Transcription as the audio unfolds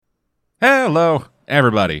Hello,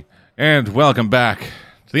 everybody, and welcome back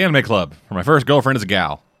to the Anime Club, where my first girlfriend is a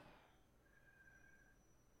gal.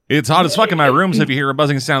 It's hot as fuck in my room, so if you hear a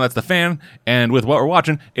buzzing sound, that's the fan, and with what we're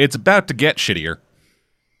watching, it's about to get shittier.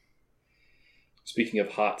 Speaking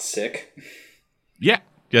of hot, sick. Yeah,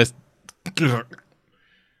 just...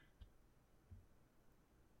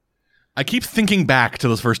 I keep thinking back to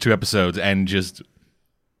those first two episodes, and just...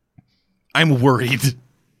 I'm worried.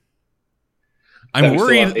 I'm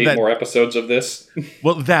worried that 8 more episodes of this.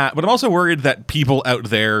 Well, but I'm also worried that people out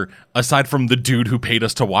there, aside from the dude who paid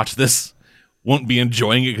us to watch this, won't be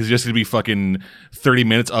enjoying it because it's just going to be fucking 30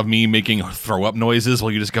 minutes of me making throw-up noises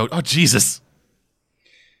while you just go, oh, Jesus.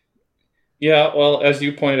 Yeah, well, as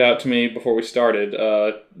you pointed out to me before we started,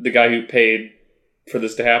 the guy who paid for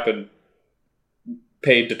this to happen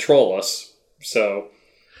paid to troll us, so...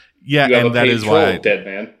 Yeah, you have and a that paid is troll, why... dead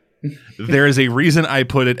man. There is a reason I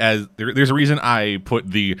put it as... There's a reason I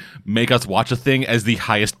put the make us watch a thing as the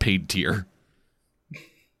highest paid tier.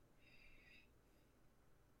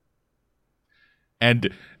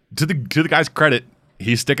 And to the guy's credit,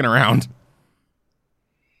 he's sticking around.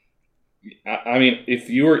 I mean, if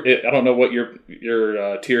you were... I don't know what your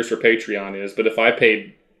tiers for Patreon is, but if I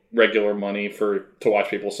paid regular money to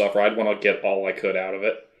watch people suffer, I'd want to get all I could out of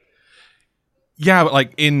it. Yeah, but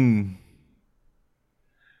like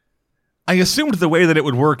I assumed the way that it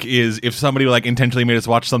would work is if somebody like intentionally made us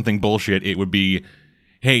watch something bullshit, it would be,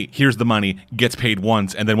 hey, here's the money, gets paid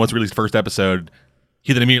once, and then once we release the first episode,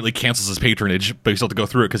 he then immediately cancels his patronage, but he still have to go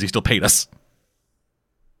through it because he still paid us.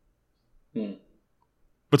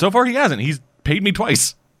 But so far he hasn't. He's paid me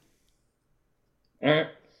twice. Alright.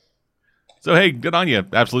 So hey, good on you,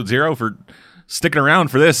 Absolute Zero, for sticking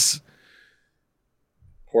around for this.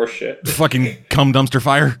 Horse shit. Fucking cum dumpster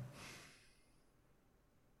fire.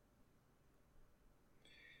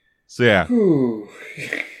 So yeah. Whew.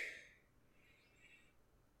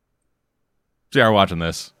 So yeah, we're watching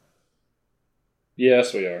this.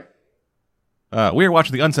 Yes, we are. We are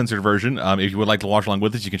watching the uncensored version. If you would like to watch along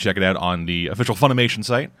with us, you can check it out on the official Funimation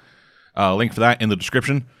site. Link for that in the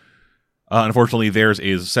description. Unfortunately, theirs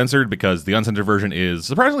is censored because the uncensored version is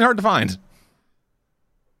surprisingly hard to find.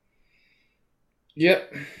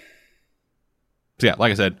 Yep. So yeah,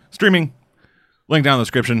 like I said, streaming, link down in the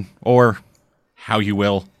description, or how you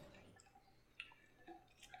will.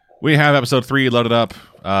 We have episode 3 loaded up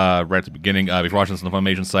right at the beginning. If you're watching this on the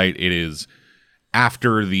Funimation site, it is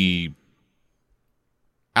after they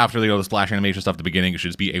go the splash animation stuff at the beginning. It should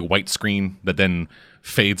just be a white screen that then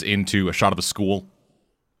fades into a shot of a school.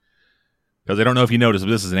 Because I don't know if you noticed,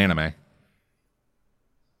 but this is an anime.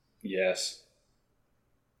 Yes.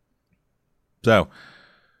 So,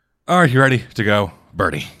 are you ready to go,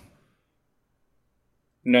 Birdie?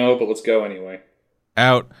 No, but let's go anyway.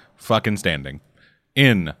 Out fucking standing.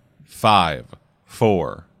 In 5,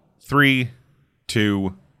 4, 3,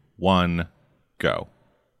 2, 1, go.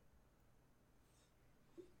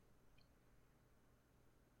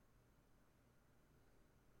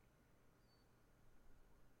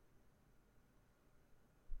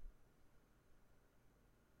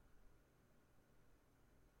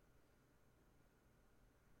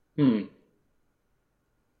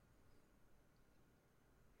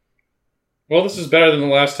 Well, this is better than the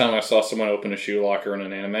last time I saw someone open a shoe locker in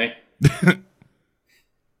an anime.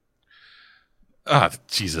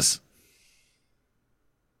 Jesus.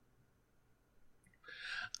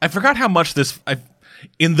 I forgot how much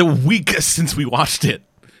in the week since we watched it,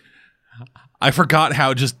 I forgot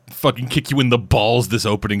how just fucking kick you in the balls this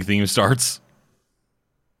opening theme starts.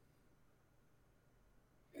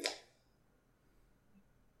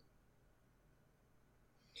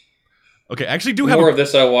 Okay, I actually do have the more of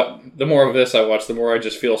this I watch, the more I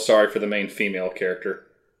just feel sorry for the main female character.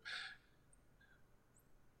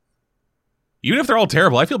 Even if they're all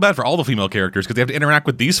terrible, I feel bad for all the female characters because they have to interact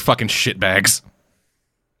with these fucking shitbags.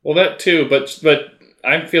 Well, that too, but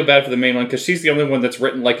I feel bad for the main one because she's the only one that's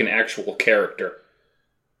written like an actual character.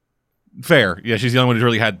 Fair. Yeah, she's the only one who's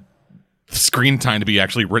really had screen time to be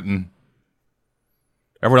actually written.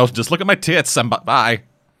 Everyone else just look at my tits and bye.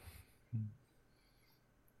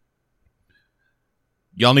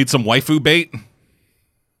 Y'all need some waifu bait?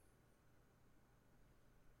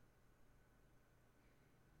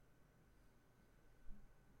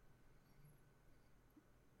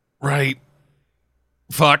 Right.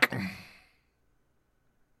 Fuck.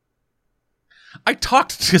 I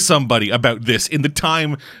talked to somebody about this in the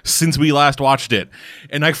time since we last watched it,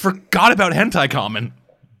 and I forgot about Hentai Kamen.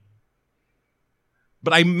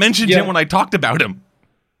 But I mentioned him when I talked about him.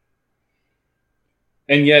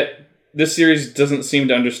 And yet, this series doesn't seem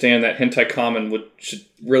to understand that Hentai Kamen should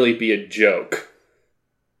really be a joke.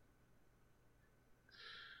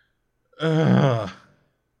 Ugh.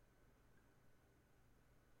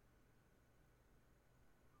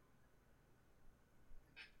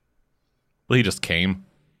 Well, he just came.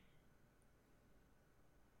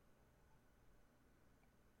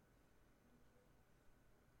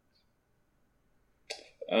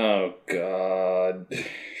 Oh, God.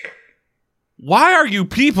 Why are you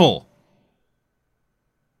people?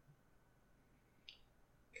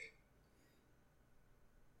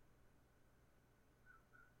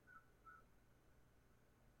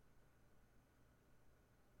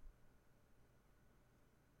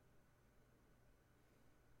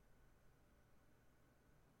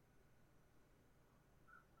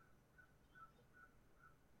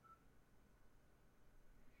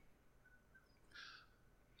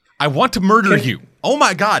 I want to murder you. Oh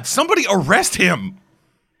my God, somebody arrest him.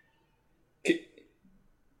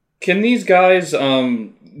 Can these guys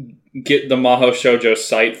get the Maho Shoujo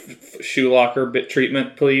site shoe locker bit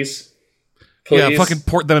treatment, please? Yeah, fucking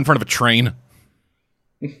port them in front of a train.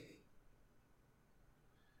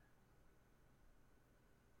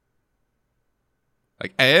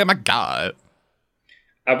 Like, oh my God.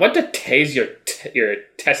 I want to tase your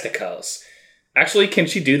testicles. Actually, can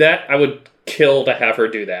she do that? I would kill to have her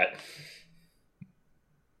do that.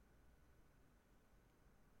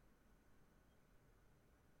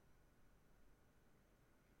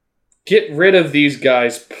 Get rid of these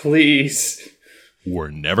guys, please. We're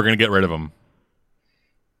never going to get rid of them.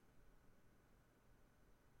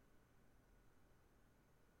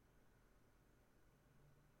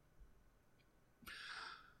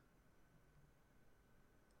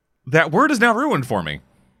 That word is now ruined for me.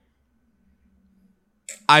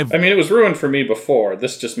 I mean, it was ruined for me before.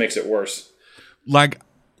 This just makes it worse. Like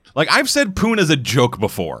I've said poon as a joke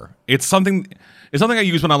before. It's something I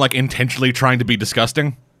use when I'm like intentionally trying to be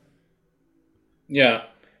disgusting. Yeah.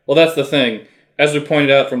 Well, that's the thing. As we pointed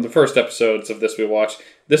out from the first episodes of this we watched,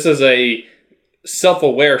 this is a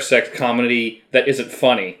self-aware sex comedy that isn't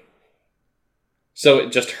funny. So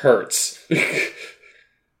it just hurts.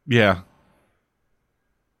 Yeah.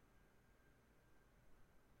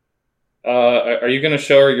 Are you going to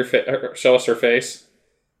show her show us her face?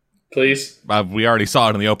 Please? We already saw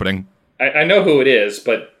it in the opening. I know who it is,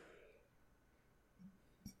 but...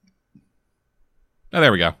 Oh,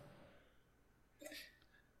 there we go.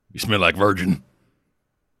 You smell like virgin.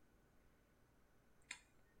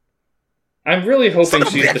 I'm really hoping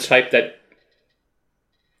she's the type that...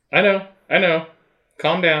 I know.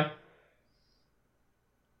 Calm down.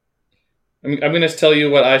 I'm going to tell you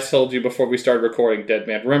what I told you before we started recording, Dead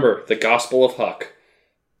Man. Remember, the Gospel of Huck.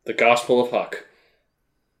 The Gospel of Huck.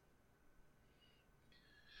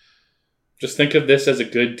 Just think of this as a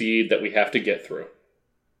good deed that we have to get through.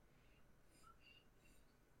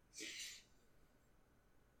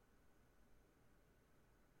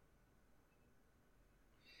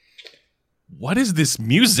 What is this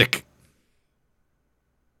music?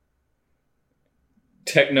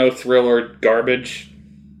 Techno thriller garbage.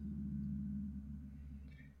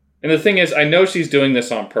 And the thing is, I know she's doing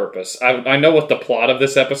this on purpose. I know what the plot of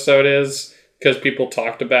this episode is, because people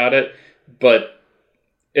talked about it, but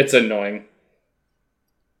it's annoying.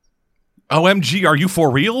 OMG, are you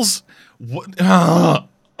for reals? What?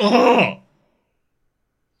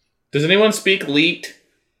 Does anyone speak Leet?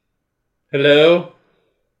 Hello?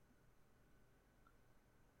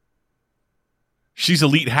 She's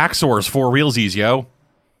elite hacksaws for realsies, yo.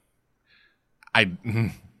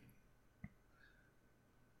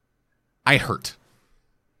 I hurt.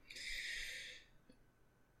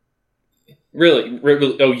 Really?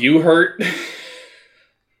 Oh, you hurt?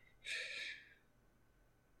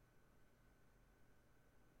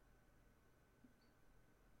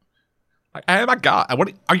 Oh my God.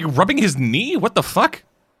 What, are you rubbing his knee? What the fuck?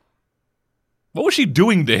 What was she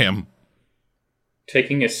doing to him?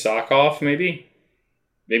 Taking his sock off, maybe?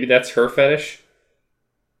 Maybe that's her fetish?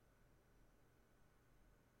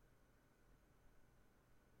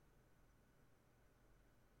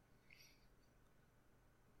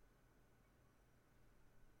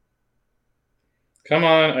 Come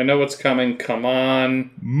on, I know what's coming. Come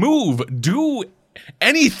on. Move. Do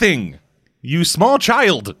anything. You small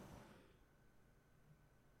child.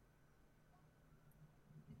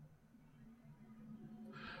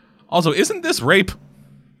 Also, isn't this rape?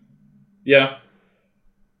 Yeah.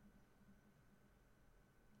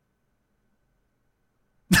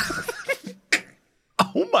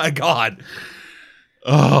 Oh my God.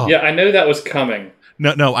 Oh. Yeah, I knew that was coming.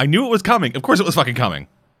 No, I knew it was coming. Of course it was fucking coming.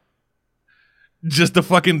 Just the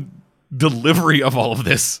fucking delivery of all of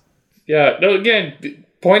this. Yeah, no, again,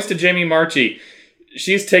 points to Jamie Marchi.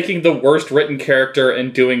 She's taking the worst written character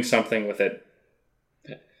and doing something with it.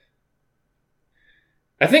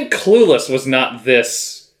 I think Clueless was not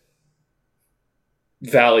this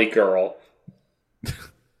Valley Girl.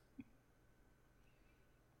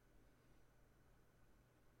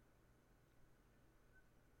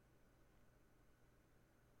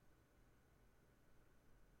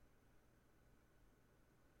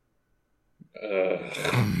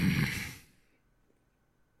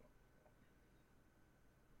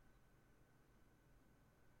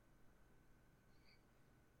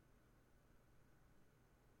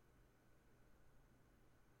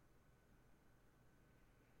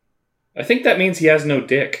 I think that means he has no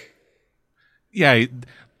dick. Yeah,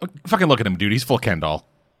 fucking look at him, dude. He's full Ken doll.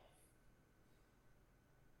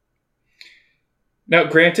 Now,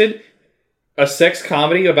 granted, a sex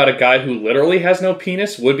comedy about a guy who literally has no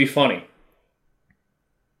penis would be funny.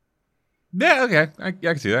 Yeah, okay. I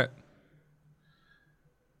can see that.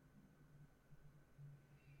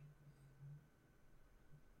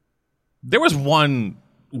 There was one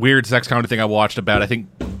weird sex comedy thing I watched about, I think,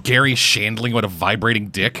 Gary Shandling with a vibrating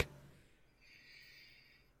dick.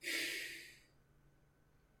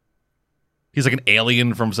 He's like an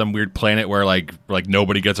alien from some weird planet where like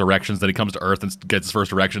nobody gets erections. Then he comes to Earth and gets his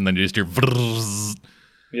first erection. Then you just hear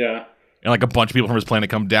Yeah. And like a bunch of people from his planet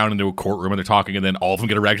come down into a courtroom and they're talking, and then all of them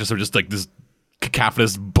get erections. So just like this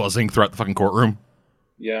cacophonous buzzing throughout the fucking courtroom.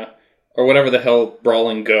 Yeah. Or whatever the hell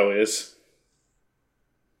Brawling Go is.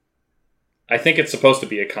 I think it's supposed to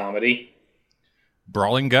be a comedy.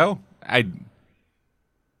 Brawling Go?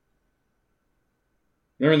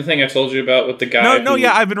 Remember the thing I told you about with the guy? No,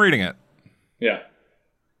 yeah, I've been reading it. Yeah.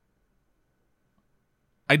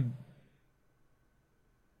 I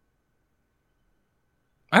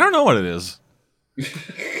don't know what it is.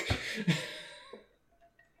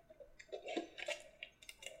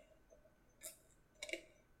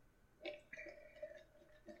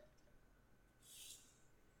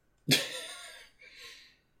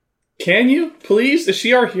 Can you please? Is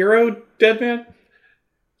she our hero, Deadman?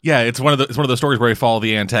 Yeah, it's one of those stories where we follow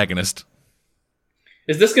the antagonist.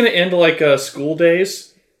 Is this going to end like School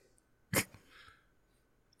Days?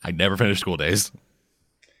 I never finished School Days.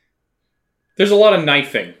 There's a lot of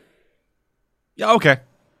knifing. Yeah, okay.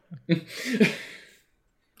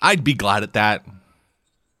 I'd be glad at that.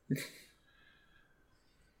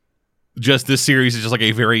 Just this series is just like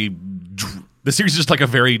a very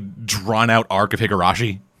drawn out arc of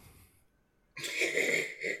Higurashi.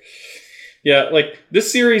 Yeah, like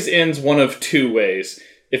this series ends one of two ways.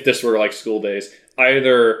 If this were like School Days,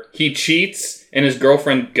 either he cheats and his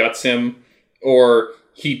girlfriend guts him, or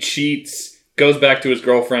he cheats, goes back to his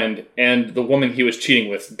girlfriend, and the woman he was cheating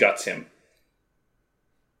with guts him.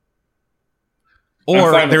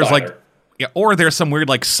 Or there's some weird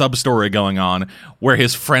like sub story going on where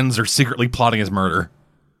his friends are secretly plotting his murder.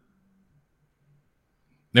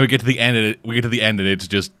 Then we get to the end and it's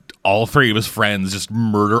just all three of his friends just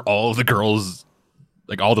murder all of the girls,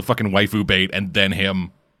 like all the fucking waifu bait, and then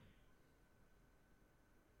him.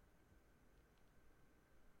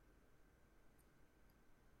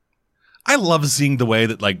 I love seeing the way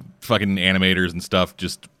that like fucking animators and stuff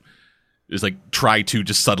just like try to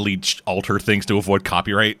just subtly alter things to avoid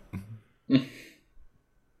copyright.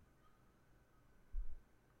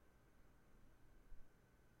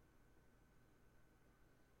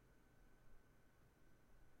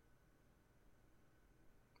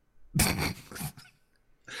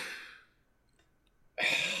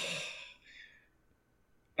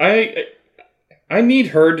 I need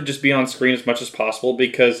her to just be on screen as much as possible,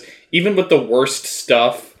 because even with the worst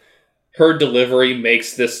stuff, her delivery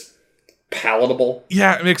makes this palatable.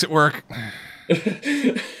 Yeah, it makes it work.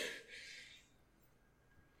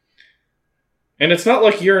 And it's not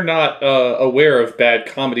like you're not aware of bad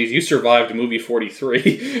comedies. You survived movie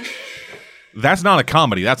 43. That's not a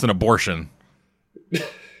comedy. That's an abortion.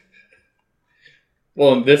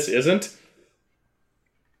 Well, and this isn't?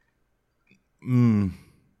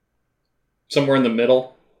 Somewhere in the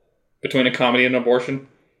middle between a comedy and an abortion?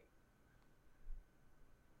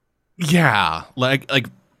 Yeah. Like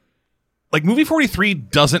movie 43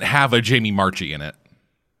 doesn't have a Jamie Marchi in it.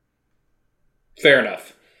 Fair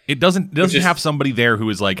enough. It doesn't have somebody there who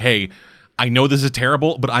is like, hey, I know this is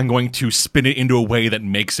terrible, but I'm going to spin it into a way that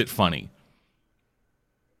makes it funny.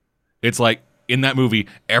 It's like, in that movie,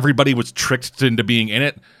 everybody was tricked into being in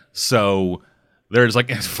it, so they're just like,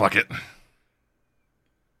 fuck it.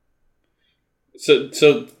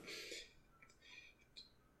 So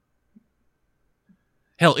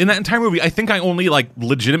hell, in that entire movie, I think I only like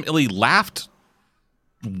legitimately laughed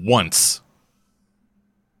once.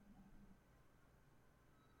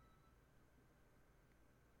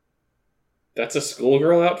 That's a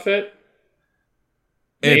schoolgirl outfit?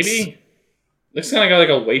 Maybe? Looks kind of got like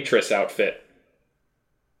a waitress outfit.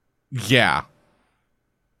 Yeah.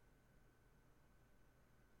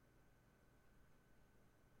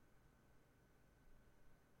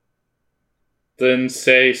 Then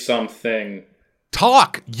say something.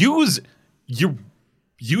 Talk. Use your.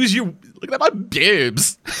 Look at my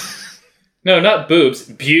bibs. No, not boobs.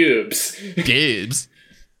 Bubes. Bibs.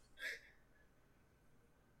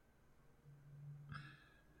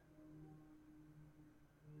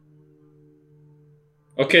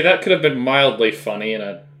 Okay, that could have been mildly funny in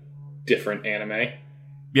a different anime.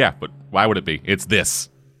 Yeah, but why would it be? It's this.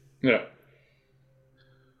 Yeah.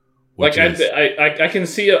 Which Like, is, I can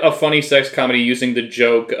see a funny sex comedy using the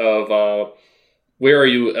joke of, where are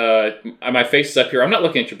you? My face is up here. I'm not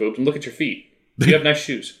looking at your boobs. I'm looking at your feet. You have nice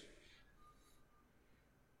shoes.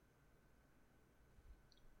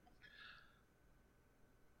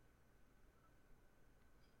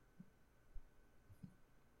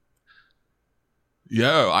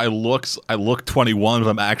 yo, I look 21, but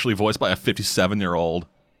I'm actually voiced by a 57-year-old.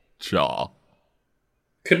 Shaw.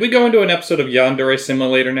 Could we go into an episode of Yandere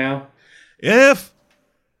Simulator now? If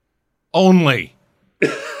only.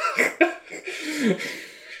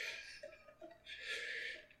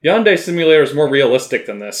 Yandere Simulator is more realistic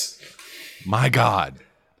than this. My God.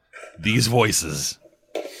 These voices.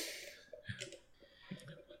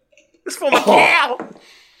 It's for my cow.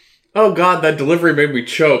 Oh god, that delivery made me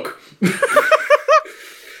choke.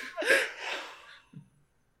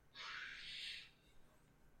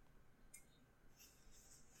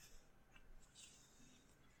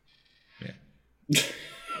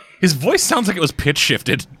 His voice sounds like it was pitch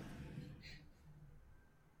shifted.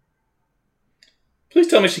 Please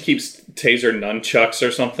tell me she keeps taser nunchucks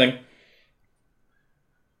or something.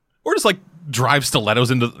 Or just like drive stiletto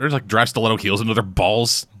heels into their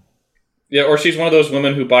balls. Yeah, or she's one of those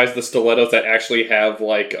women who buys the stilettos that actually have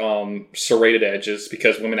like serrated edges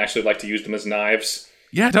because women actually like to use them as knives.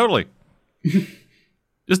 Yeah, totally.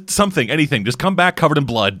 Just something, anything. Just come back covered in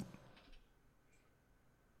blood.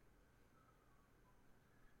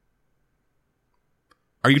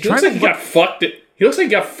 Are you trying to? He got fucked. He looks like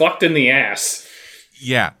he got fucked in the ass.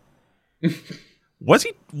 Yeah. Was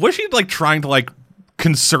she like trying to like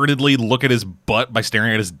concernedly look at his butt by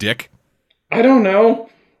staring at his dick? I don't know.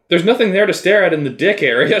 There's nothing there to stare at in the dick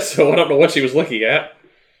area, so I don't know what she was looking at.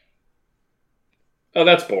 Oh,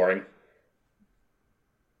 that's boring.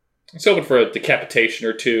 Let's hoping for a decapitation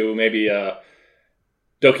or two, maybe a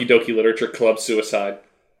Doki Doki Literature Club suicide.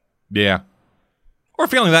 Yeah. Or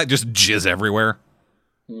feeling that just jizz everywhere.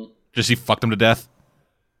 Just he fucked him to death.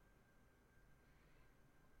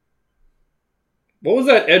 What was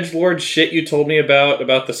that edgelord shit you told me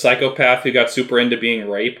about the psychopath who got super into being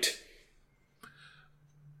raped?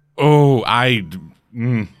 Oh,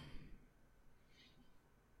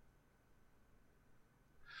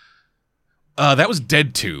 that was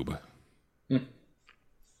DeadTube.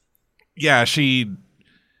 Yeah,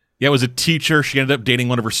 it was a teacher. She ended up dating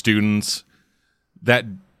one of her students. That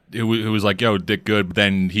it was like, yo, dick good. But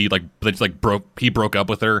then he broke up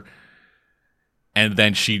with her, and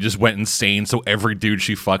then she just went insane. So every dude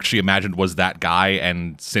she fucked, she imagined was that guy.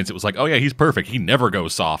 And since it was like, oh yeah, he's perfect, he never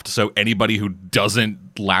goes soft. So anybody who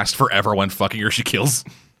doesn't last forever when fucking her, she kills.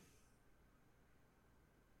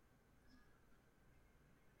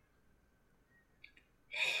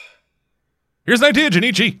 Here's an idea,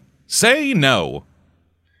 Junichi. Say no.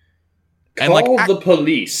 Call the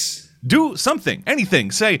police. Do something, anything.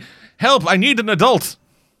 Say, help, I need an adult.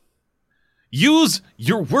 Use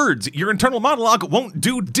your words. Your internal monologue won't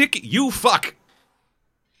do dick, you fuck.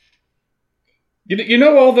 You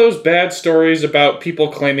know all those bad stories about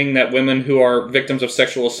people claiming that women who are victims of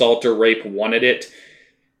sexual assault or rape wanted it?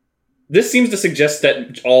 This seems to suggest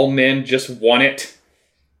that all men just want it.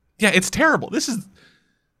 Yeah, it's terrible. This is...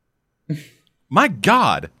 My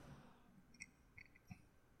God.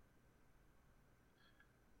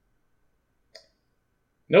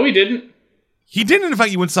 No, he didn't. He didn't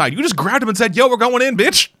invite you inside. You just grabbed him and said, yo, we're going in,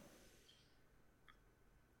 bitch.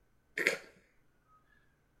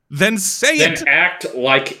 Then say it. Then act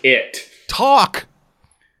like it. Talk.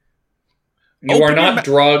 You are not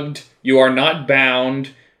drugged. You are not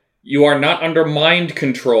bound. You are not under mind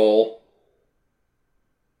control.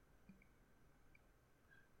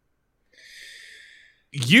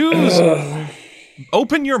 Use...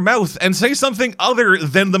 Open your mouth and say something other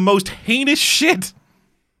than the most heinous shit.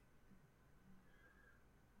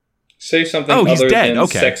 Say something other than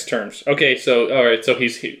sex terms. Okay, so all right, so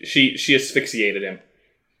she asphyxiated him.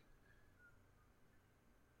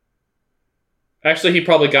 Actually, he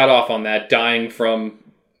probably got off on that, dying from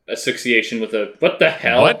asphyxiation with a... What the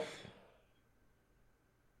hell? What?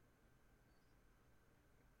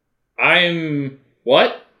 I'm...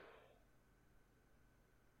 What?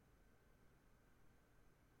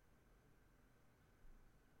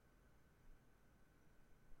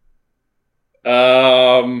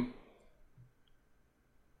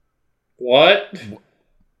 What?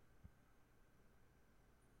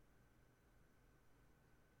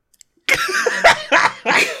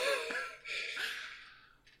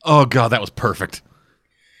 Oh god, that was perfect.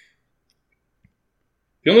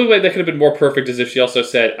 The only way that could have been more perfect is if she also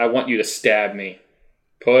said, I want you to stab me.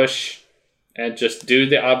 Push. And just do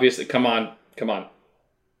the obvious... Come on. Come on.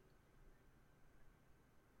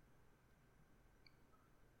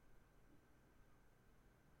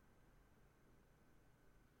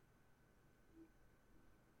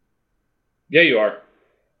 Yeah, you are.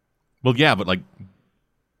 Well, yeah, but, like,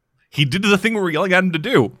 he did the thing we were yelling at him to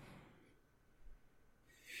do.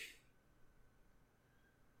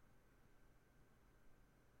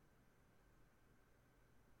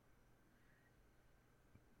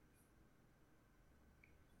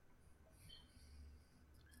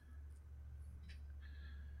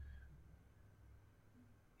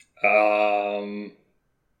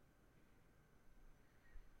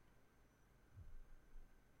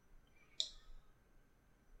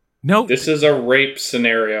 No. This is a rape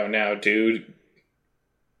scenario now, dude.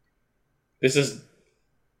 This is...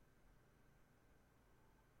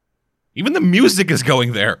 Even the music is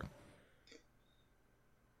going there.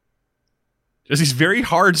 Just these very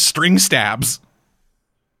hard string stabs.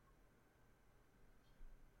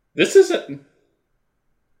 This isn't...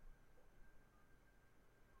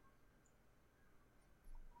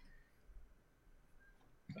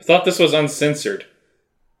 I thought this was uncensored.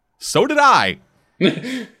 So did I.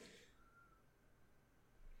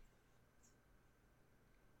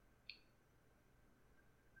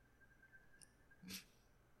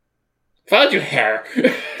 Found your hair.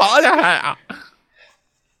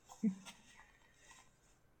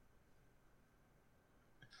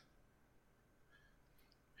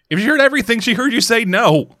 If you heard everything, she heard you say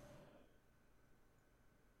no.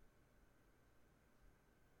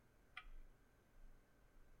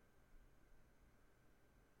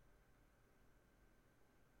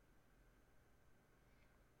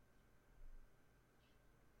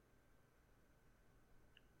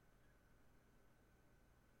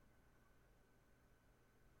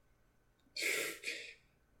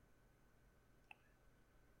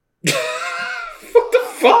 What the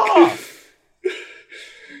fuck?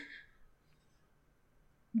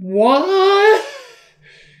 What?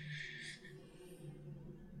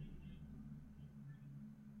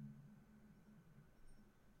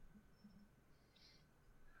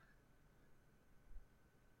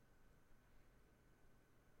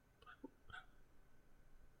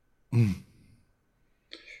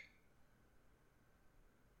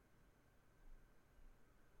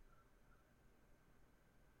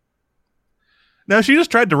 No, she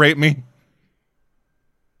just tried to rape me.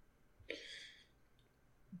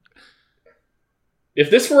 If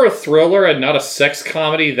this were a thriller and not a sex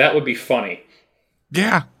comedy, that would be funny.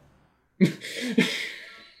 Yeah.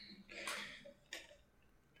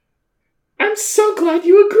 I'm so glad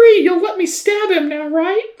you agree. You'll let me stab him now,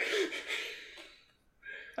 right?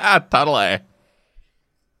 Totally.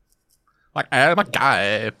 Like, oh my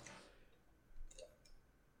god.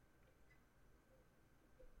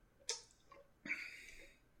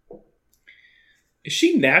 Is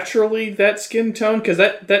she naturally that skin tone? Because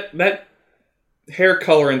that hair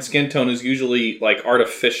color and skin tone is usually like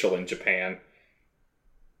artificial in Japan.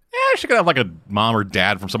 Yeah, she could have like a mom or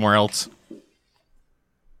dad from somewhere else.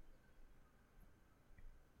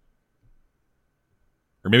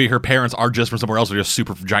 Or maybe her parents are just from somewhere else. They're just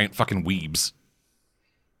super giant fucking weebs.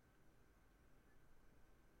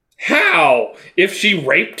 How? If she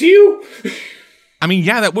raped you? I mean,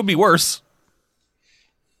 yeah, that would be worse.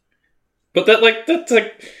 But that's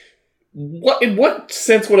like... What in what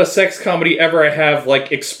sense would a sex comedy ever have,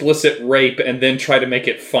 like, explicit rape and then try to make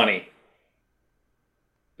it funny?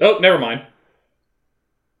 Oh, never mind.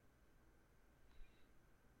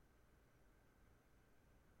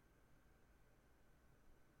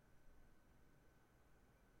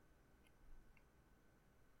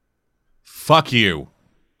 Fuck you.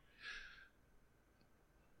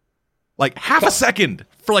 Like, half a second,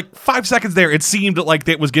 for like 5 seconds there, it seemed like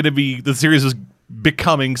it was going to be, the series was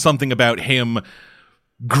becoming something about him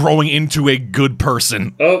growing into a good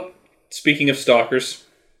person. Oh, speaking of stalkers.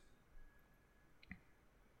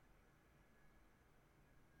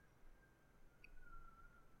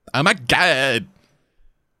 Oh my god.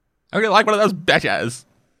 I really like one of those bitches.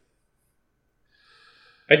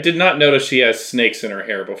 I did not notice she has snakes in her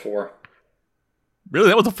hair before. Really,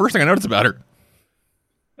 that was the first thing I noticed about her.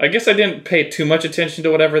 I guess I didn't pay too much attention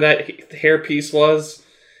to whatever that hairpiece was.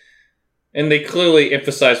 And they clearly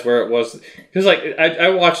emphasized where it was. Because, like, I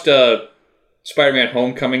watched Spider-Man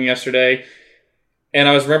Homecoming yesterday, and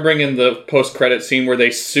I was remembering in the post-credit scene where they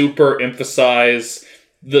super emphasize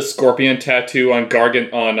the scorpion tattoo on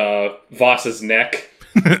Voss's neck.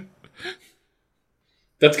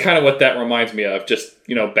 That's kind of what that reminds me of. Just,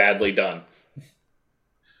 badly done.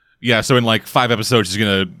 Yeah, so in like 5 episodes, she's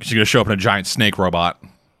gonna show up in a giant snake robot.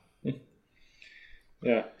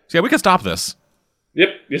 Yeah. So yeah, we can stop this. Yep.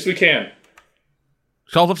 Yes, we can.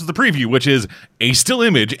 Call up to the preview, which is a still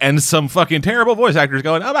image and some fucking terrible voice actors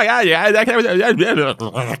going, "Oh my god, yeah, that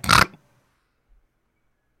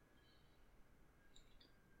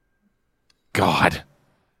God."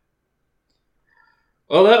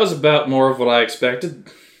 Well, that was about more of what I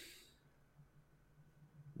expected.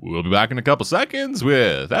 We'll be back in a couple seconds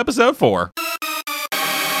with episode 4.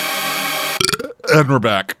 And we're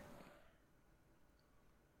back.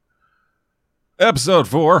 Episode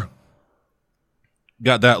 4.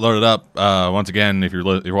 Got that loaded up. Once again, if you're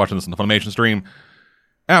watching this on the Funimation stream,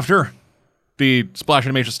 after the splash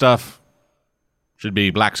animation stuff should be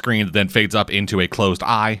black screen that then fades up into a closed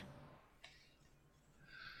eye.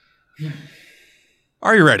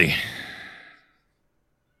 Are you ready?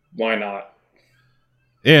 Why not?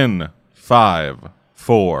 In 5,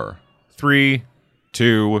 4, 3,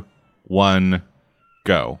 2, 1,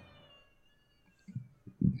 go.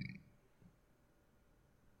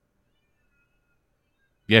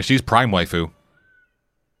 Yeah, she's prime waifu.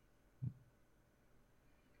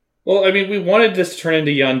 Well, I mean, we wanted this to turn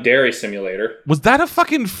into Yandere Simulator. Was that a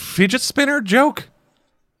fucking fidget spinner joke?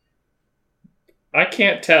 I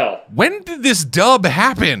can't tell. When did this dub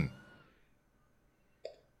happen?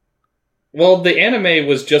 Well, the anime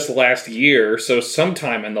was just last year, so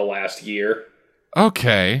sometime in the last year.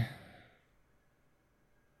 Okay.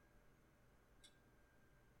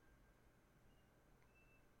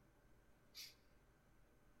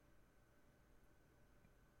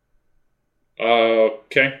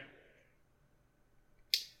 Okay.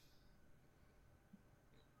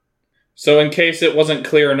 So in case it wasn't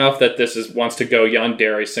clear enough that this wants to go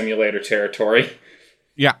Yandere Simulator territory.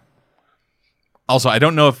 Yeah. Also, I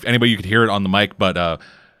don't know if anybody could hear it on the mic, but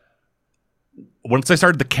once I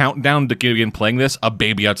started the countdown to begin playing this, a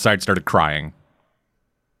baby outside started crying.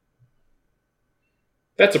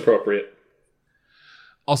 That's appropriate.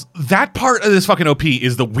 Also, that part of this fucking OP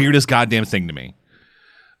is the weirdest goddamn thing to me.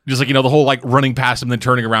 Just like, the whole, like, running past him, then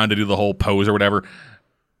turning around to do the whole pose or whatever.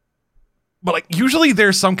 But, like, usually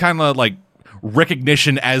there's some kind of, like,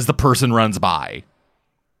 recognition as the person runs by.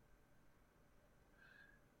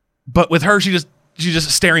 But with her, she's just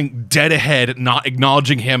staring dead ahead, not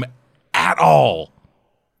acknowledging him at all.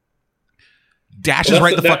 Dashes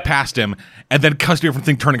right the fuck past him, and then cuts to a different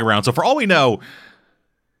thing turning around. So for all we know,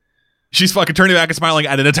 she's fucking turning back and smiling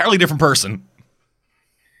at an entirely different person.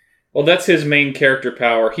 Well, that's his main character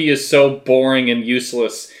power. He is so boring and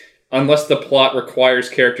useless. Unless the plot requires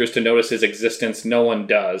characters to notice his existence, no one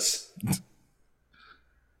does.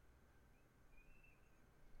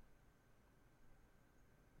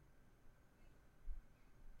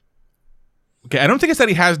 Okay, I don't think it's that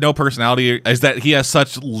he has no personality. It's that he has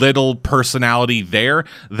such little personality there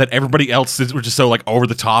that everybody else is just so, like, over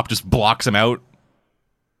the top, just blocks him out.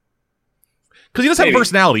 Because he does have a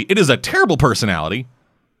personality. It is a terrible personality.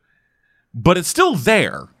 But it's still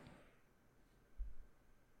there.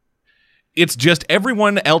 It's just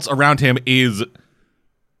everyone else around him is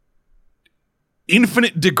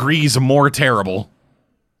infinite degrees more terrible.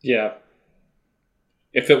 Yeah.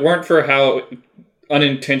 If it weren't for how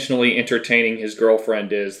unintentionally entertaining his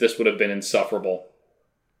girlfriend is, this would have been insufferable.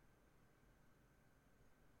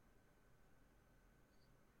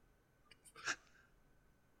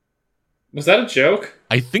 Was that a joke?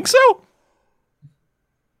 I think so.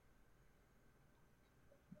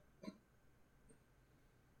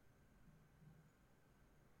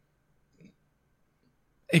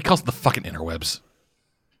 He calls it the fucking interwebs.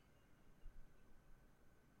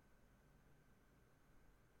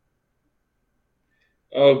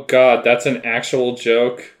 Oh god, that's an actual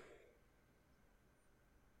joke.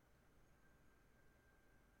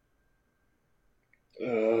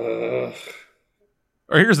 Or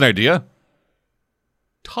here's an idea.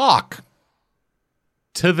 Talk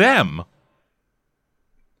to them.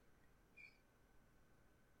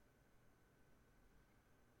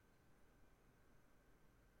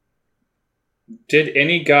 Did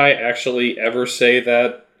any guy actually ever say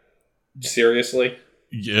that seriously?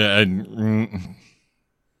 Yeah.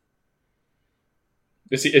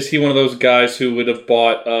 Is he one of those guys who would have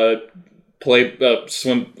bought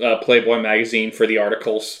Playboy magazine for the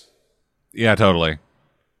articles. Yeah, totally.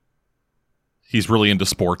 He's really into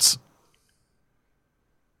sports.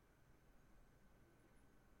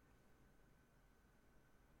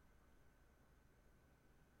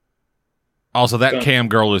 Also, that cam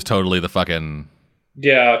girl is totally the fucking...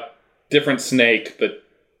 Yeah, different snake, but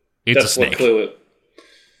it's that's a snake. what Clue it.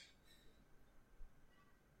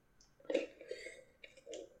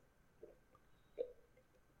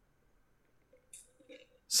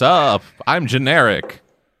 Sup? I'm generic.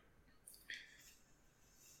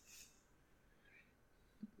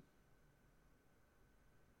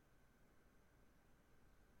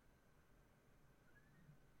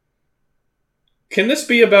 Can this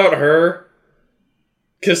be about her?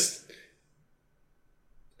 Because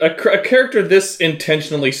a character this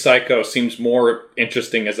intentionally psycho seems more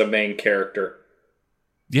interesting as a main character.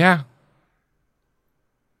 Yeah.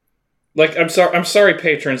 Like, I'm sorry,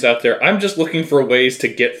 patrons out there. I'm just looking for ways to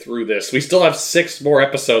get through this. We still have 6 more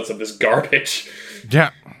episodes of this garbage.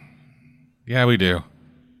 Yeah. Yeah, we do.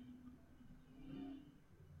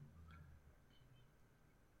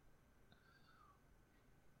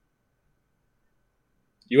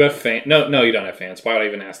 You have fans? No, you don't have fans. Why would I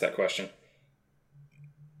even ask that question?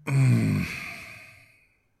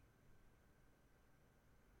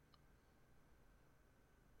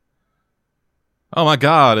 Oh my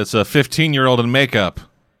god, it's a 15-year-old in makeup.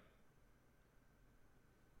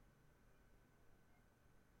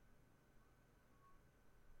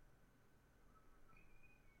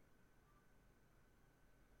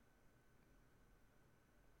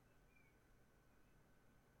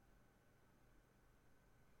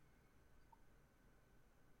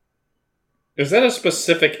 Is that a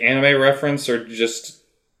specific anime reference or just...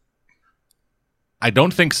 I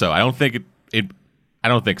don't think so. I don't think I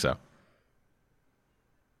don't think so.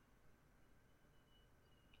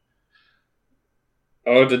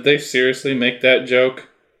 Oh, did they seriously make that joke?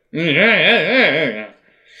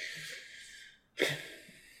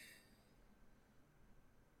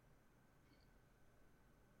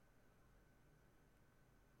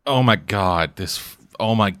 Oh my god,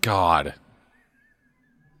 oh my god.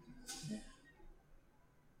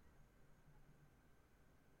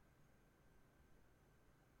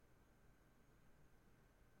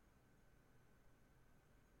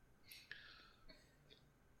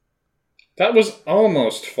 That was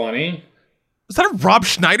almost funny. Is that a Rob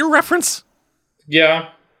Schneider reference? Yeah.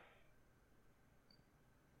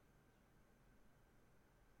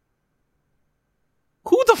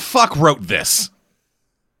 Who the fuck wrote this?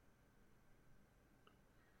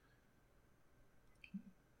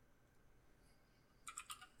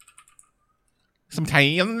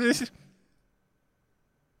 Sometimes.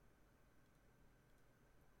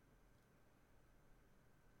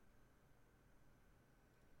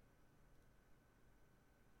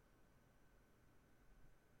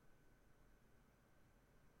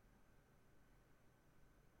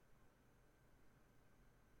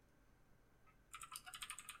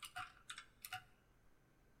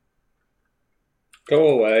 Go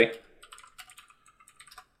away.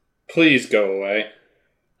 Please go away.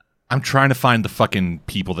 I'm trying to find the fucking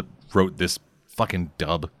people that wrote this fucking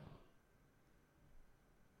dub.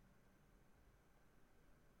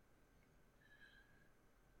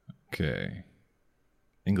 Okay.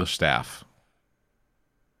 English staff.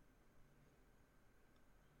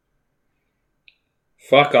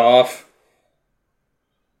 Fuck off.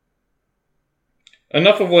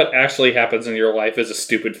 Enough of what actually happens in your life is a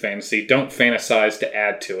stupid fantasy. Don't fantasize to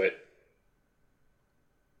add to it.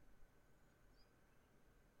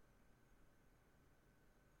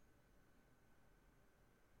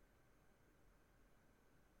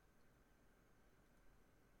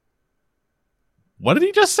 What did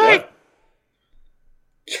he just say?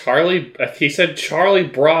 What? He said Charlie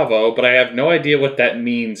Bravo, but I have no idea what that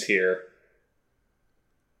means here.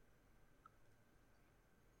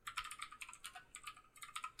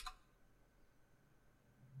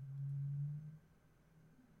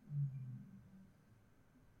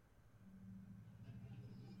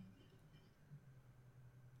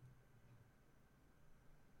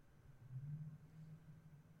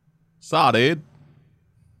 Saw, dude.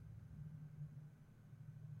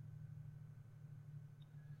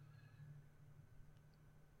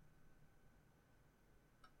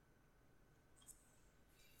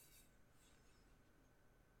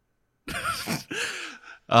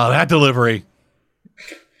 Oh, that delivery.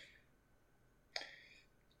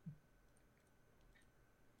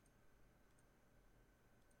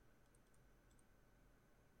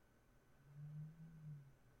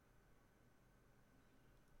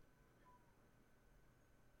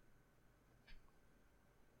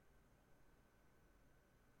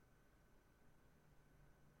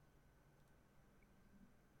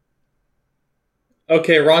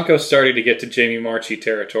 Okay, Ronco's starting to get to Jamie Marchi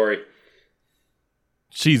territory.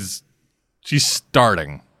 She's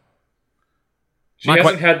starting. She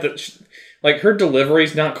hasn't had the... her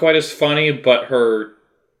delivery's not quite as funny, but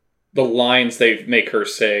the lines they make her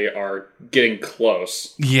say are getting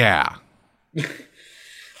close. Yeah.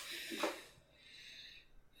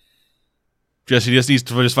 She just needs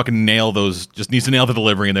to fucking nail those. Just needs to nail the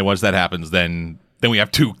delivery, and then once that happens, then we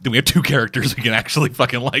have two. Then we have two characters we can actually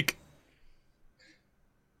fucking like.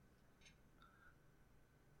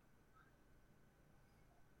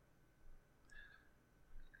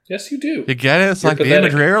 Yes, you do. You get it? It's like the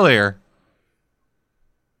imagery earlier.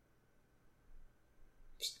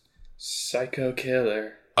 Psycho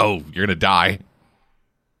killer. Oh, you're gonna die.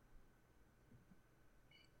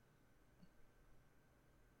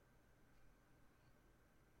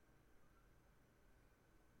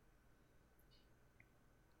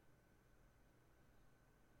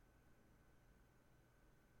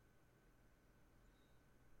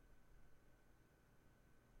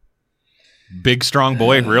 Big strong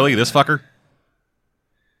boy, really? This fucker?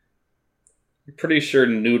 I'm pretty sure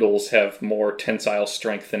Noodles have more tensile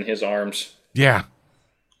strength than his arms. Yeah.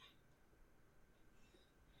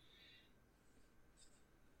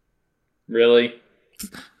 Really?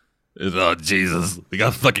 Oh, Jesus. They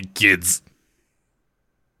got fucking kids.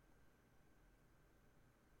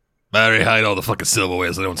 Better hide all the fucking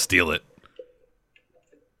silverware so they don't steal it.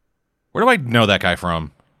 Where do I know that guy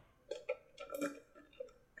from?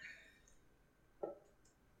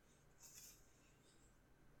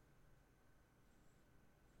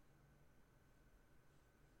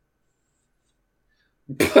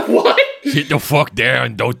 What? Sit the fuck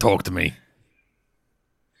down. Don't talk to me.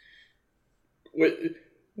 Wait,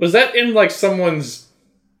 was that in someone's...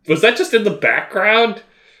 Was that just in the background?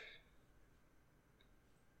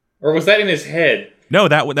 Or was that in his head? No,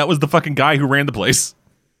 that was the fucking guy who ran the place.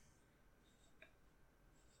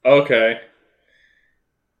 Okay.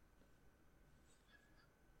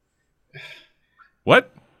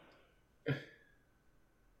 What?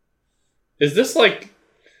 Is this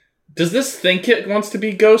does this think it wants to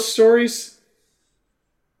be ghost stories?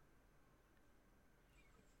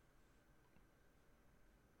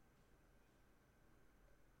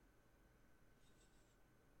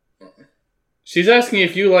 She's asking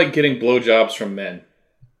if you like getting blowjobs from men.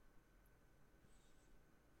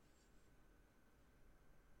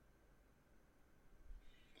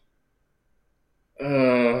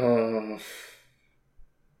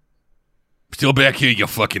 Still back here, you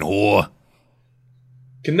fucking whore.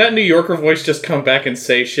 Can that New Yorker voice just come back and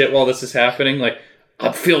say shit while this is happening?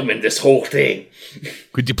 I'm filming this whole thing.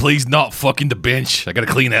 Could you please not fucking the bench? I gotta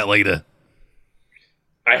clean that later.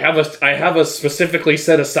 I have a specifically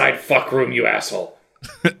set aside fuck room, you asshole.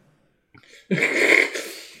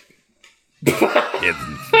 Fucking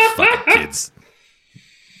kids.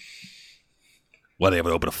 Why they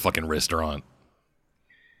haven't opened a fucking restaurant?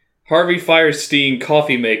 Harvey Firestein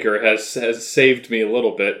coffee maker has saved me a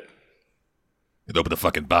little bit. They'd open the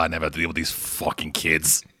fucking bar and never have to deal with these fucking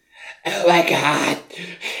kids. Oh my god.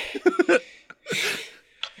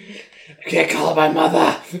 I can't call my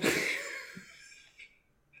mother.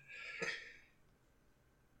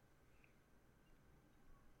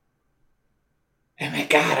 Oh my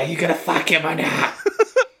god, are you gonna fuck him or not?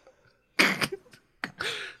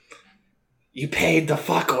 You paid the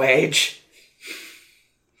fuck wage?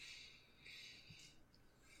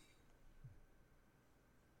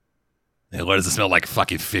 Hey, why does it smell like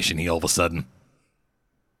fucking fish in here all of a sudden?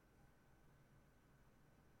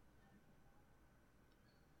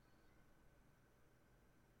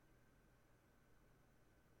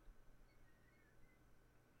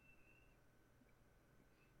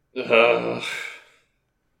 Ugh.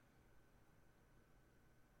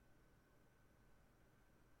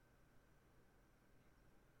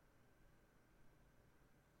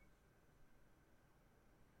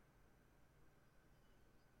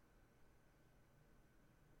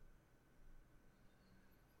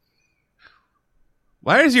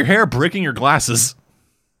 Why is your hair breaking your glasses?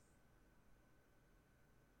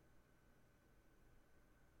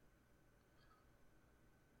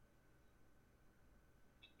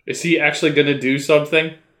 Is he actually gonna do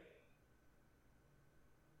something?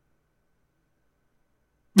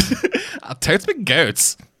 I'll totes me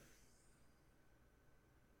goats.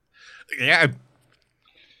 Yeah.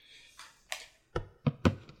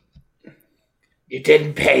 You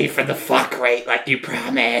didn't pay for the fuck rate like you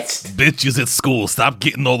promised. Bitches at school, stop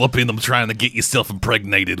getting all up in them trying to get yourself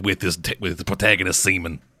impregnated with the protagonist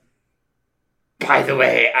semen. By the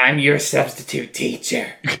way, I'm your substitute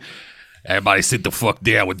teacher. Everybody sit the fuck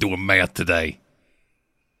down. We're doing math today.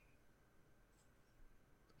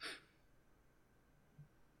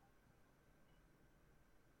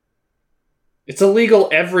 It's illegal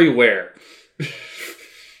everywhere.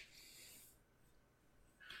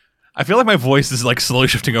 I feel like my voice is like slowly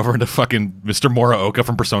shifting over into fucking Mr. Moraoka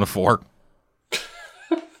from Persona 4.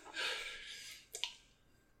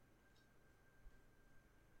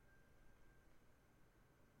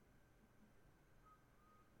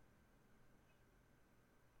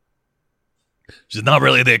 She's not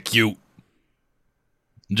really that cute.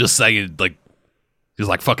 I'm just saying, like, she's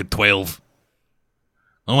like fucking 12.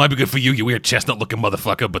 Oh, might be good for you, you weird chestnut-looking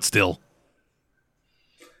motherfucker, but still.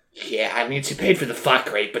 Yeah, I mean, she paid for the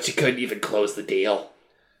fuck rate, but she couldn't even close the deal.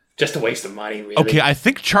 Just a waste of money, really. Okay, I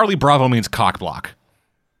think Charlie Bravo means cock block.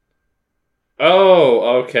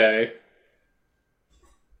 Oh, okay.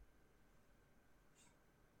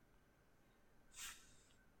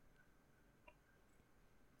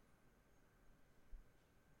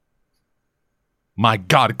 My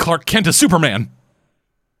God, Clark Kent is Superman!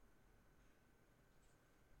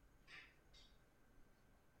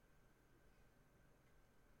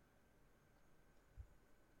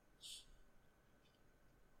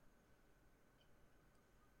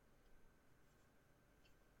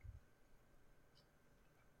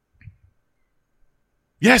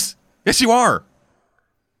 Yes! Yes, you are!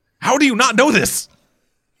 How do you not know this?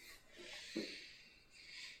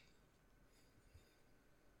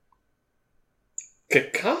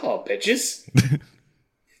 Cacao, bitches.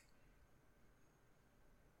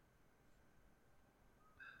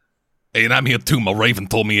 Hey, and I'm here too. My Raven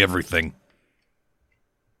told me everything.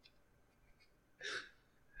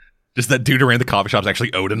 Just that dude who ran the coffee shop's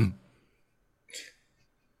actually Odin.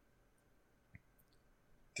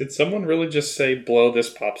 Did someone really just say blow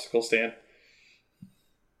this popsicle stand?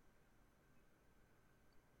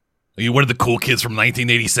 Are you one of the cool kids from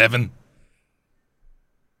 1987?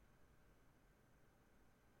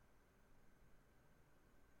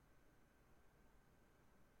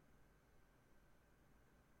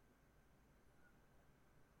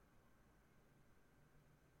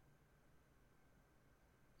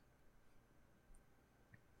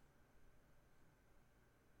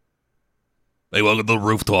 Hey, welcome to the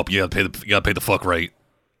rooftop. You gotta pay the fuck rate.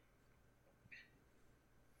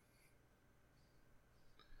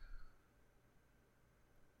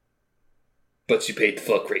 But she paid the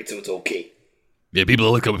fuck rate, so it's okay. Yeah, people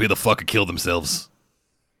only come and pay the fuck and kill themselves.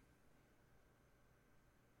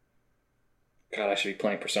 God, I should be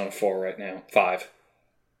playing Persona 4 right now. 5.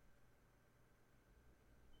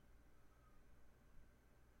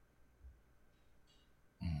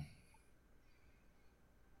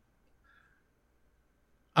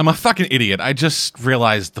 I'm a fucking idiot. I just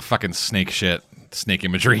realized the fucking snake shit. Snake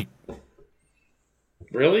imagery.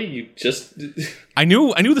 Really? You just... I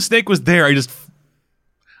knew the snake was there.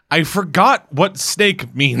 I forgot what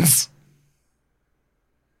snake means.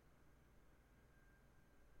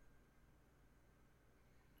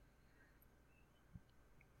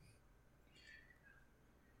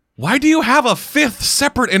 Why do you have a fifth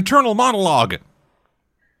separate internal monologue?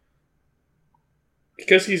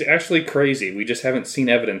 Because he's actually crazy. We just haven't seen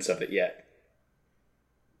evidence of it yet.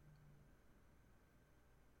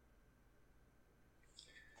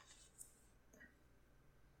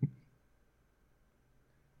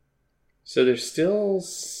 So there's still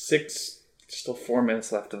 4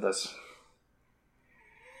 minutes left of this.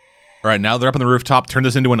 All right, now they're up on the rooftop. Turn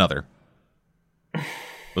this into another.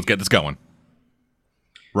 Let's get this going.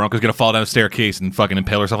 Ronko's gonna fall down a staircase and fucking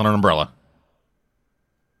impale herself on an umbrella.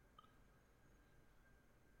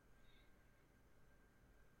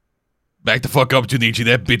 Back the fuck up, Junichi.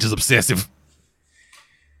 That bitch is obsessive.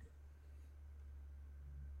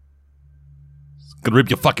 Gonna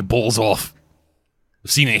rip your fucking balls off.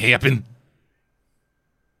 I've seen it happen.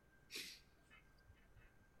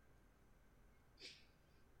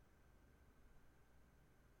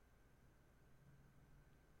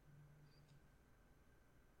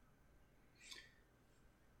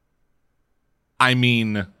 I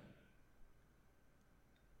mean,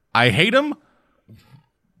 I hate him,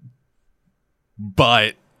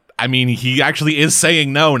 but I mean, he actually is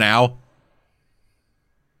saying no now.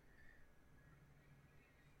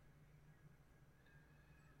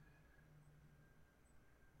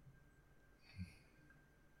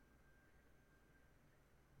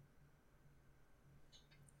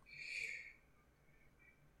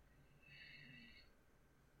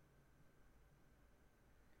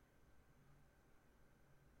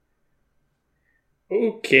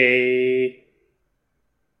 Okay.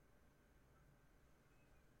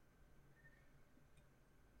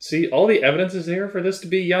 See, all the evidence is there for this to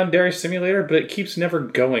be Yandere Simulator, but it keeps never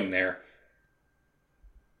going there.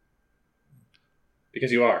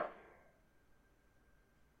 Because you are.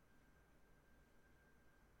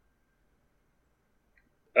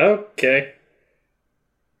 Okay.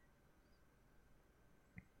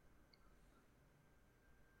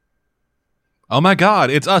 Oh my god,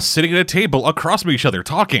 it's us sitting at a table across from each other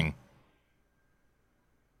talking.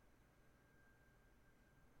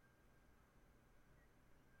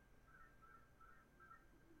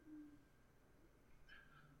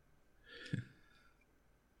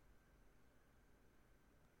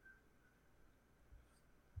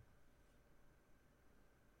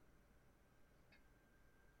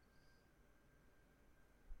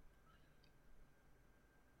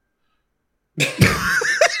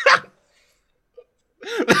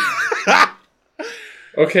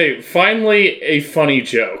 Okay, finally a funny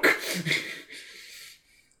joke.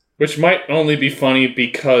 Which might only be funny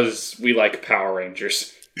because we like Power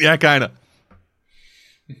Rangers. Yeah, kinda.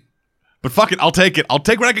 But fuck it, I'll take it. I'll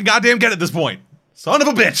take what I can goddamn get at this point. Son of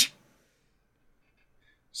a bitch!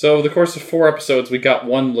 So, over the course of 4 episodes, we got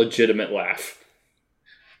one legitimate laugh.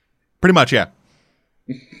 Pretty much, yeah.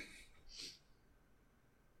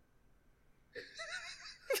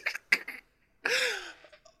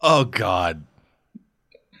 Oh, God.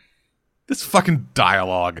 This fucking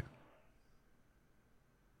dialogue.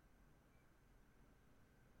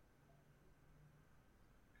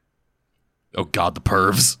 Oh, God, the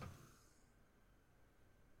pervs.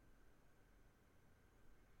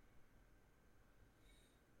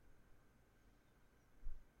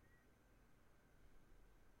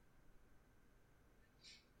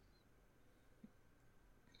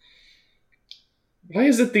 Why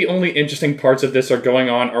is it the only interesting parts of this are going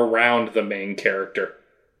on around the main character?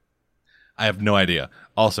 I have no idea.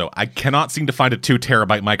 Also, I cannot seem to find a 2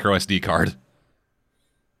 terabyte micro SD card.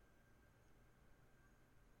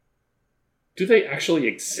 Do they actually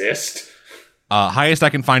exist? Highest I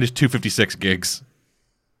can find is 256 gigs.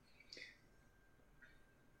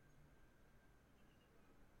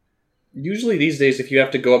 Usually these days, if you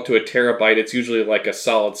have to go up to a terabyte, it's usually like a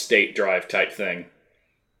solid state drive type thing.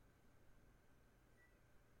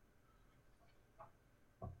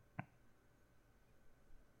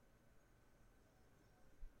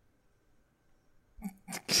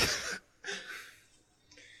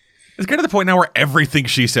 It's getting to the point now where everything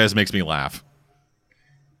she says makes me laugh.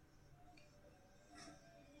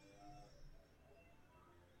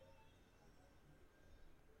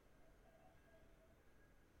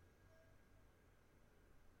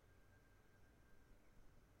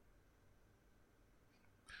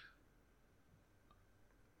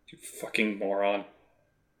 You fucking moron.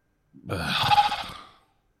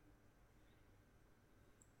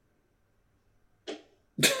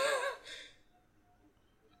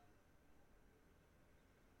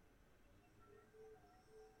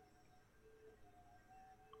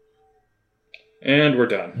 And we're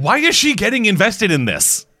done. Why is she getting invested in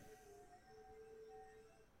this?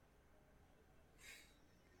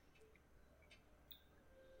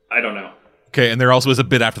 I don't know. Okay, and there also is a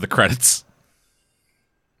bit after the credits.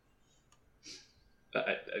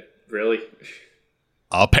 Really?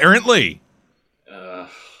 Apparently.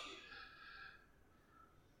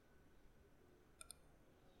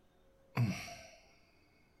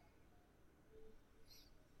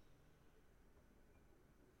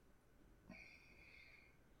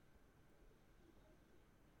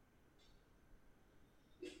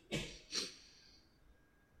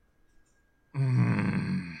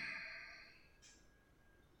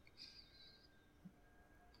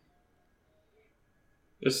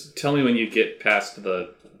 Just tell me when you get past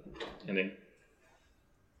the ending.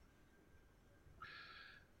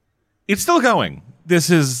 It's still going.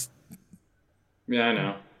 This is Yeah, I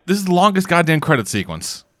know. the longest goddamn credit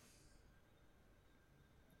sequence.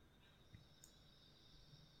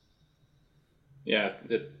 Yeah,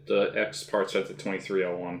 the X part starts at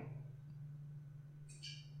 23:01.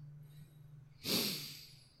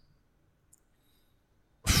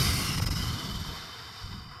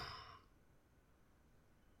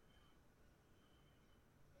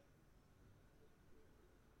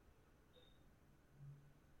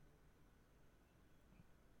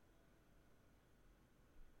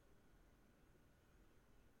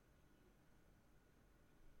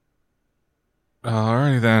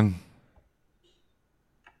 Alrighty then.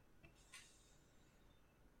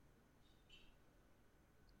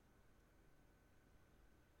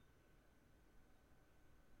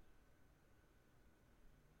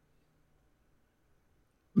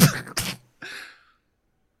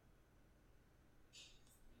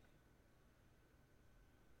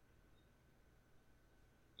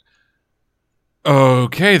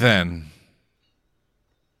 Okay then.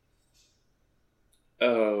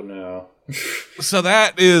 Oh no. So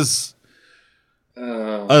that is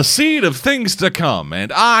Oh. a seed of things to come,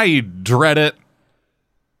 and I dread it.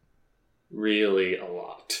 Really a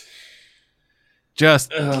lot.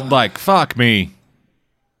 Just, fuck me.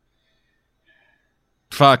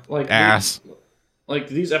 Fuck ass.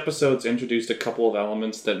 These episodes introduced a couple of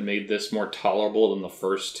elements that made this more tolerable than the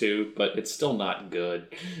first two, but it's still not good.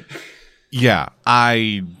 Yeah,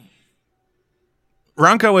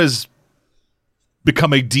 Ranko has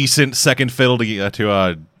become a decent second fiddle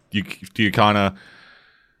to Yukana.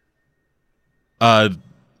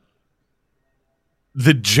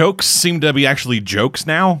 The jokes seem to be actually jokes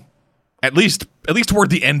now. At least toward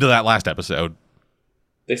the end of that last episode.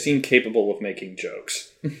 They seem capable of making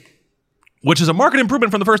jokes. Which is a marked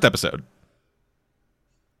improvement from the first episode.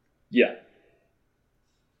 Yeah.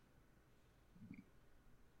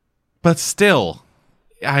 But still,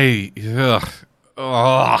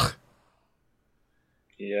 ugh.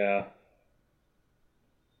 Yeah.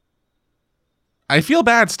 I feel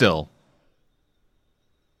bad still.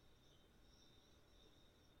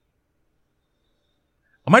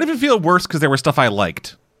 I might even feel worse because there was stuff I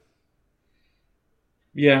liked.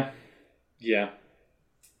 Yeah. Yeah.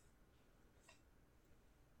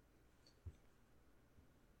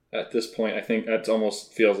 At this point, I think that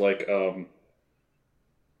almost feels like our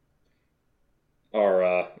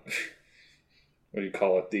what do you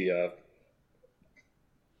call it? The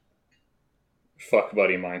fuck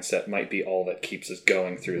buddy mindset might be all that keeps us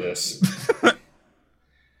going through this. I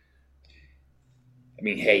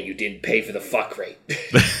mean, hey, you didn't pay for the fuck rate.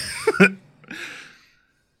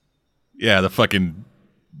 Yeah, the fucking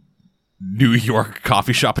New York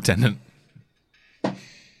coffee shop attendant.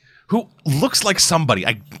 Who looks like somebody.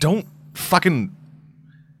 I don't fucking...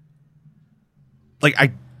 Like,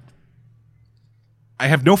 I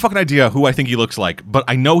have no fucking idea who I think he looks like, but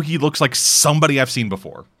I know he looks like somebody I've seen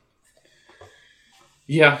before.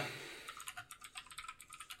 Yeah.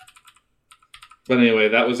 But anyway,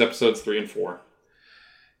 that was episodes 3 and 4.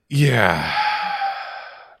 Yeah.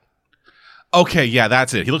 Okay, yeah,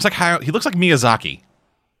 that's it. He looks like Miyazaki.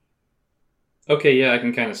 Okay, yeah, I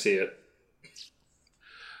can kind of see it.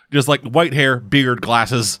 Just like white hair, beard,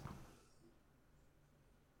 glasses.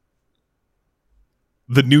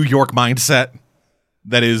 The New York mindset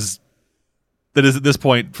that is at this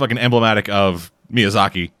point fucking emblematic of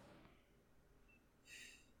Miyazaki.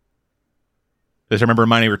 I just remember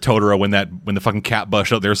reminding her Totoro when the fucking cat bus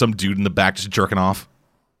showed there was some dude in the back just jerking off.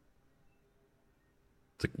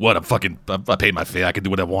 It's like, what? I paid my fare. I can do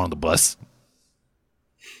what I want on the bus.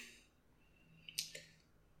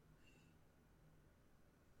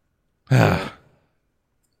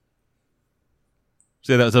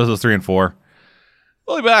 So those was 3 and 4.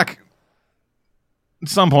 We'll be back at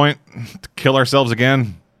some point to kill ourselves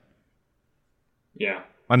again. Yeah.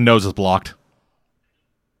 My nose is blocked.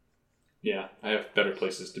 Yeah, I have better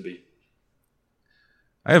places to be.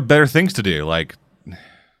 I have better things to do, like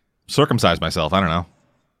circumcise myself. I don't know.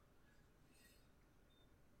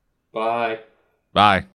 Bye. Bye.